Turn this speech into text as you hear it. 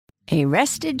A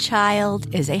rested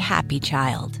child is a happy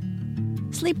child.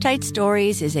 Sleep Tight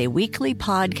Stories is a weekly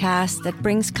podcast that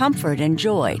brings comfort and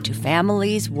joy to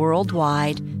families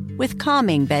worldwide with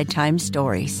calming bedtime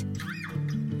stories.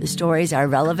 The stories are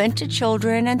relevant to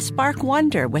children and spark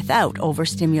wonder without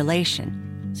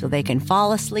overstimulation, so they can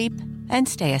fall asleep and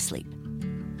stay asleep.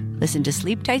 Listen to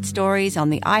Sleep Tight Stories on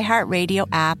the iHeartRadio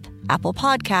app, Apple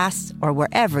Podcasts, or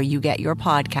wherever you get your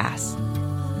podcasts.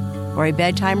 For a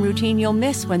bedtime routine you'll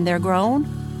miss when they're grown,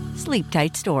 Sleep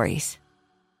Tight Stories.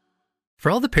 For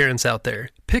all the parents out there,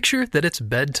 picture that it's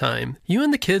bedtime. You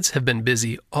and the kids have been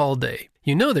busy all day.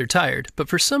 You know they're tired, but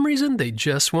for some reason they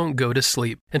just won't go to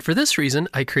sleep. And for this reason,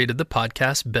 I created the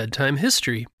podcast Bedtime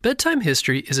History. Bedtime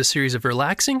History is a series of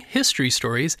relaxing history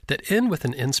stories that end with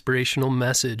an inspirational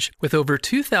message. With over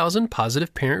 2,000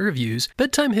 positive parent reviews,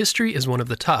 Bedtime History is one of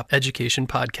the top education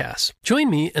podcasts.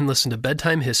 Join me and listen to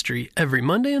Bedtime History every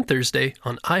Monday and Thursday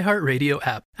on iHeartRadio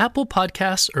app, Apple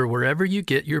Podcasts, or wherever you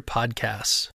get your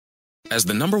podcasts. As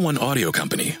the #1 audio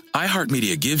company,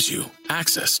 iHeartMedia gives you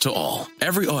access to all.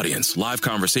 Every audience, live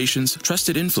conversations,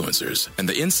 trusted influencers, and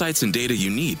the insights and data you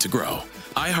need to grow.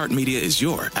 iHeartMedia is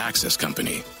your access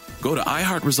company. Go to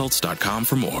iHeartResults.com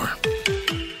for more.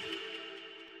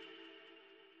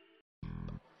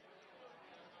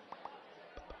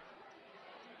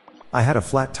 I had a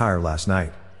flat tire last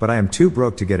night, but I am too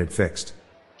broke to get it fixed.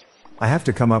 I have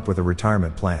to come up with a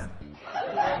retirement plan.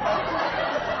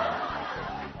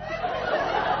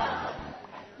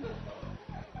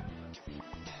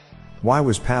 Why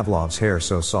was Pavlov's hair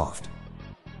so soft?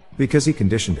 Because he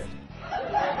conditioned it.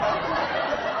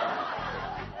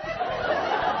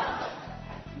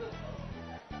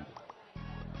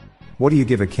 What do you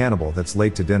give a cannibal that's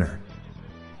late to dinner?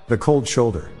 The cold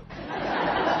shoulder.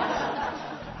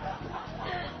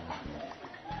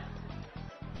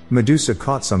 Medusa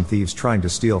caught some thieves trying to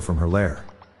steal from her lair.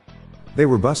 They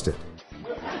were busted.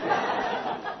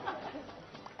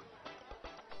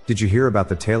 Did you hear about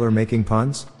the tailor making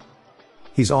puns?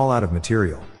 He's all out of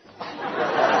material.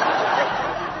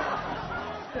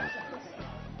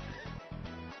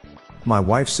 My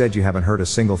wife said you haven't heard a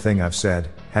single thing I've said,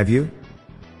 have you?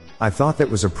 I thought that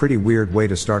was a pretty weird way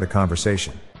to start a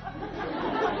conversation.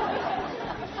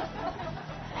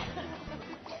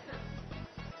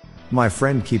 My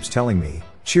friend keeps telling me,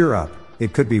 cheer up,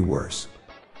 it could be worse.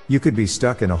 You could be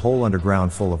stuck in a hole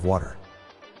underground full of water.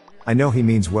 I know he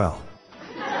means well.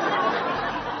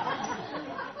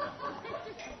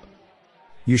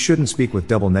 You shouldn't speak with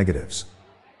double negatives.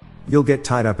 You'll get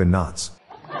tied up in knots.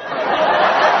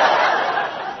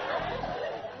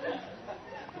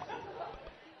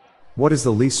 What is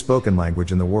the least spoken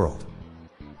language in the world?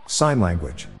 Sign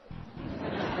language.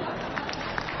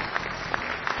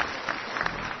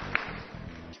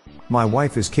 My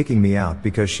wife is kicking me out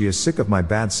because she is sick of my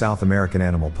bad South American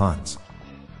animal puns.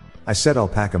 I said I'll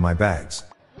pack in my bags.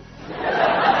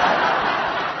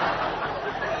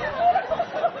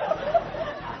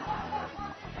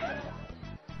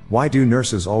 Why do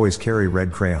nurses always carry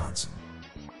red crayons?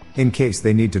 In case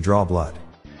they need to draw blood.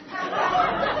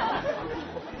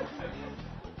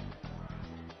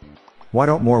 Why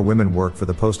don't more women work for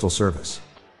the Postal Service?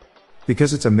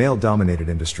 Because it's a male-dominated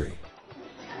industry.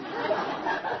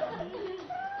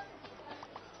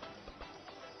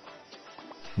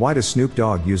 Why does Snoop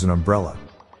Dogg use an umbrella?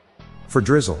 For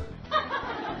drizzle.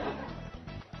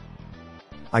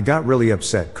 I got really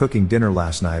upset cooking dinner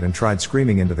last night and tried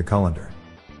screaming into the colander.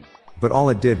 But all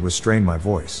it did was strain my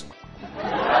voice.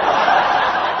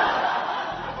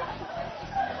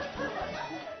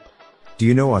 Do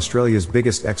you know Australia's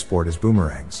biggest export is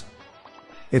boomerangs?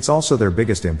 It's also their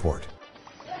biggest import.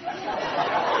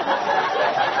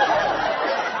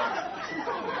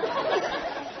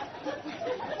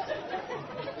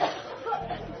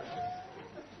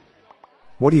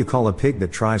 What do you call a pig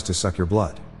that tries to suck your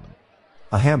blood?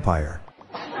 A hampire.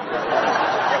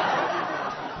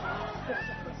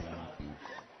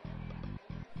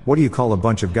 What do you call a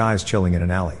bunch of guys chilling in an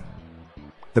alley?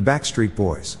 The Backstreet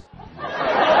Boys.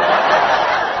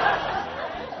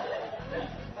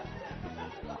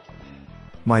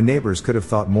 My neighbors could have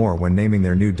thought more when naming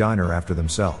their new diner after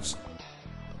themselves.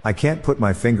 I can't put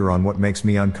my finger on what makes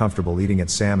me uncomfortable eating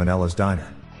at Sam and Ella's diner.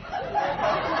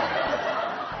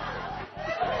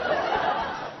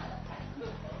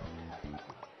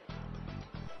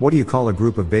 What do you call a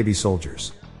group of baby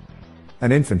soldiers?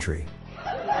 An infantry.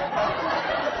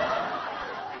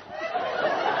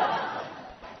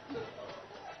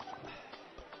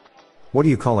 What do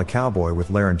you call a cowboy with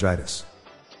laryngitis?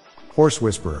 Horse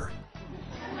whisperer.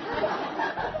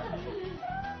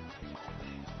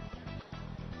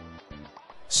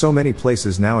 So many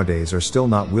places nowadays are still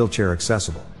not wheelchair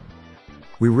accessible.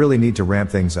 We really need to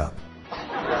ramp things up.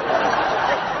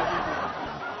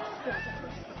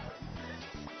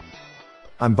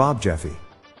 I'm Bob Jeffy.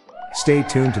 Stay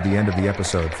tuned to the end of the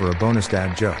episode for a bonus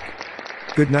dad joke.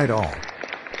 Good night all.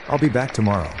 I'll be back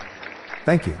tomorrow.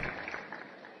 Thank you.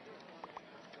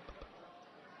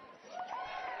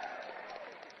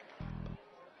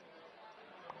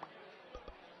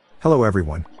 Hello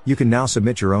everyone, you can now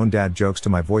submit your own dad jokes to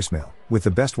my voicemail, with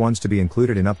the best ones to be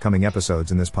included in upcoming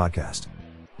episodes in this podcast.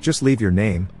 Just leave your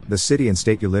name, the city and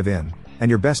state you live in, and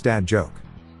your best dad joke.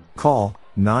 Call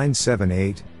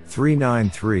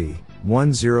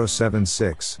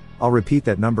 978-393-1076. I'll repeat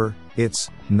that number,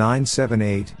 it's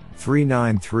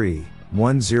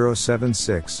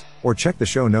 978-393-1076, or check the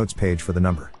show notes page for the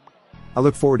number. I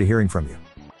look forward to hearing from you.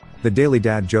 The Daily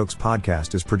Dad Jokes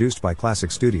podcast is produced by Classic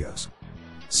Studios.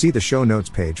 See the show notes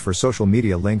page for social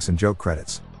media links and joke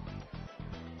credits.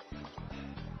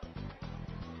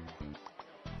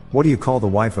 What do you call the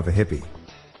wife of a hippie?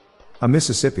 A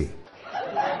Mississippi.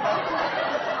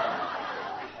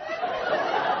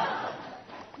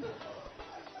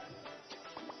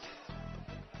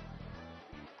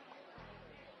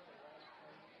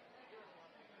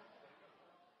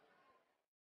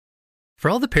 For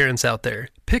all the parents out there,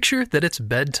 picture that it's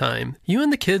bedtime. You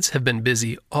and the kids have been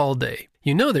busy all day.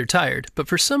 You know they're tired, but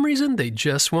for some reason they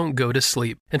just won't go to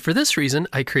sleep. And for this reason,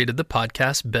 I created the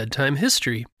podcast Bedtime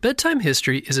History. Bedtime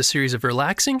History is a series of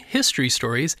relaxing history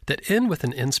stories that end with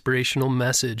an inspirational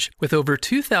message. With over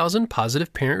 2,000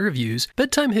 positive parent reviews,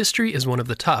 Bedtime History is one of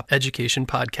the top education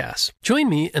podcasts. Join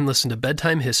me and listen to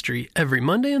Bedtime History every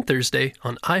Monday and Thursday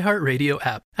on iHeartRadio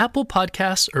app, Apple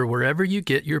Podcasts, or wherever you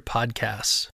get your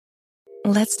podcasts.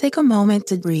 Let's take a moment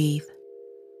to breathe.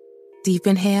 Deep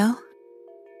inhale.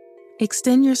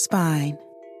 Extend your spine.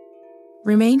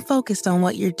 Remain focused on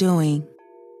what you're doing.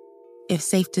 If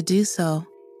safe to do so,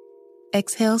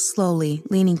 exhale slowly,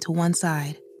 leaning to one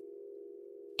side.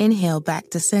 Inhale back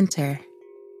to center.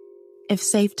 If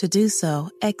safe to do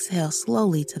so, exhale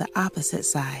slowly to the opposite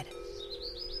side.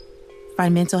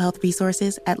 Find mental health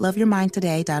resources at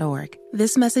loveyourmindtoday.org.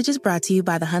 This message is brought to you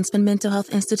by the Huntsman Mental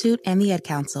Health Institute and the Ad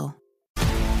Council.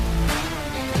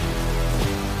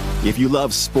 If you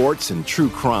love sports and true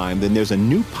crime, then there's a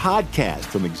new podcast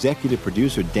from executive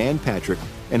producer Dan Patrick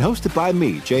and hosted by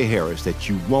me, Jay Harris, that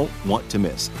you won't want to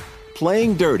miss.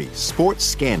 Playing Dirty: Sports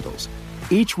Scandals.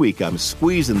 Each week, I'm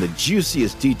squeezing the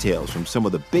juiciest details from some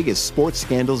of the biggest sports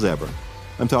scandals ever.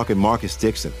 I'm talking Marcus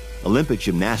Dixon, Olympic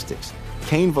gymnastics,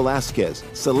 Cain Velasquez,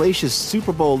 salacious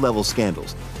Super Bowl-level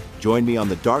scandals. Join me on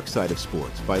the dark side of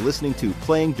sports by listening to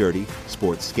Playing Dirty: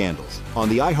 Sports Scandals on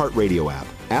the iHeartRadio app,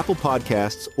 Apple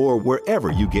Podcasts, or wherever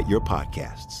you get your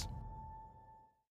podcasts.